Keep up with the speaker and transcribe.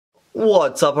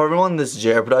What's up everyone, this is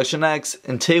JR Production X,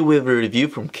 and today we have a review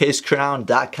from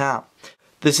Casecrown.com.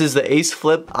 This is the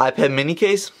AceFlip iPad mini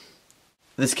case.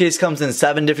 This case comes in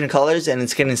 7 different colors and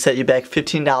it's going to set you back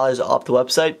 $15 off the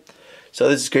website. So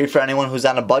this is great for anyone who's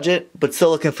on a budget but still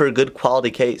looking for a good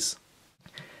quality case.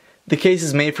 The case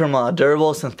is made from a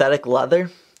durable synthetic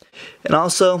leather, and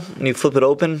also when you flip it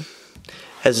open, it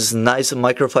has this nice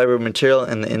microfiber material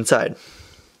in the inside.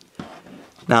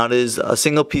 Now it is a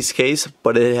single piece case,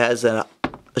 but it has a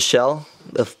shell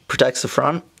that protects the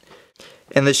front,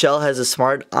 and the shell has a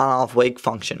smart on-off wake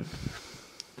function.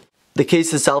 The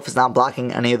case itself is not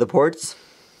blocking any of the ports.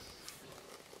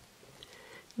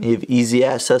 You have easy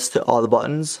access to all the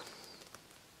buttons,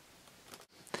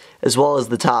 as well as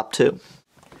the top too.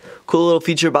 Cool little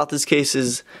feature about this case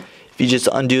is if you just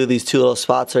undo these 2 little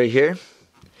spots right here,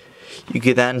 you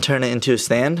can then turn it into a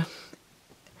stand.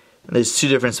 There's 2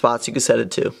 different spots you can set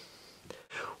it to.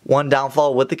 One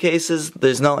downfall with the case is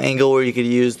there's no angle where you could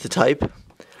use to type,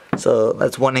 so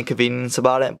that's one inconvenience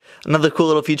about it. Another cool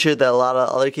little feature that a lot of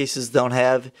other cases don't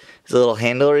have is a little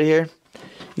handle right here.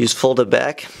 You just fold it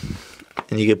back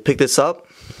and you can pick this up,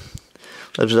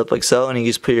 lift it up like so, and you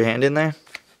just put your hand in there.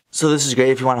 So this is great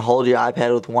if you want to hold your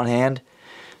iPad with one hand,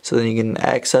 so then you can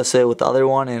access it with the other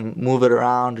one and move it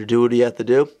around or do what you have to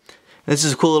do. This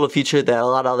is a cool little feature that a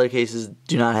lot of other cases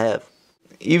do not have.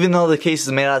 Even though the case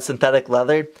is made out of synthetic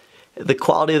leather, the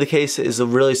quality of the case is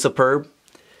really superb.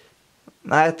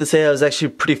 I have to say I was actually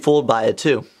pretty fooled by it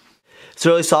too. It's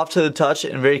really soft to the touch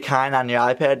and very kind on your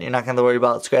iPad. You're not going to worry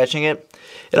about scratching it.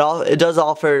 It does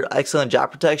offer excellent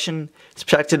job protection. It's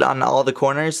protected on all the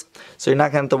corners, so you're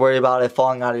not going to have to worry about it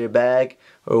falling out of your bag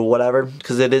or whatever,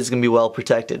 because it is going to be well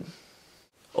protected.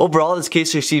 Overall, this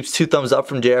case receives 2 thumbs up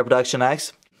from JR Production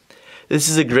X. This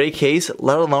is a great case,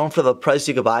 let alone for the price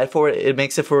you could buy it for. It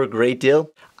makes it for a great deal.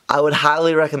 I would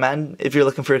highly recommend, if you're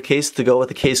looking for a case, to go with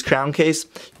the Casecrown case.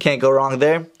 Can't go wrong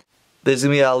there. There's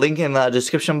going to be a link in the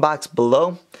description box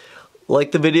below.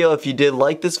 Like the video if you did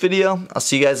like this video. I'll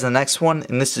see you guys in the next one,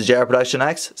 and this is JR Production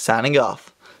X signing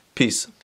off. Peace.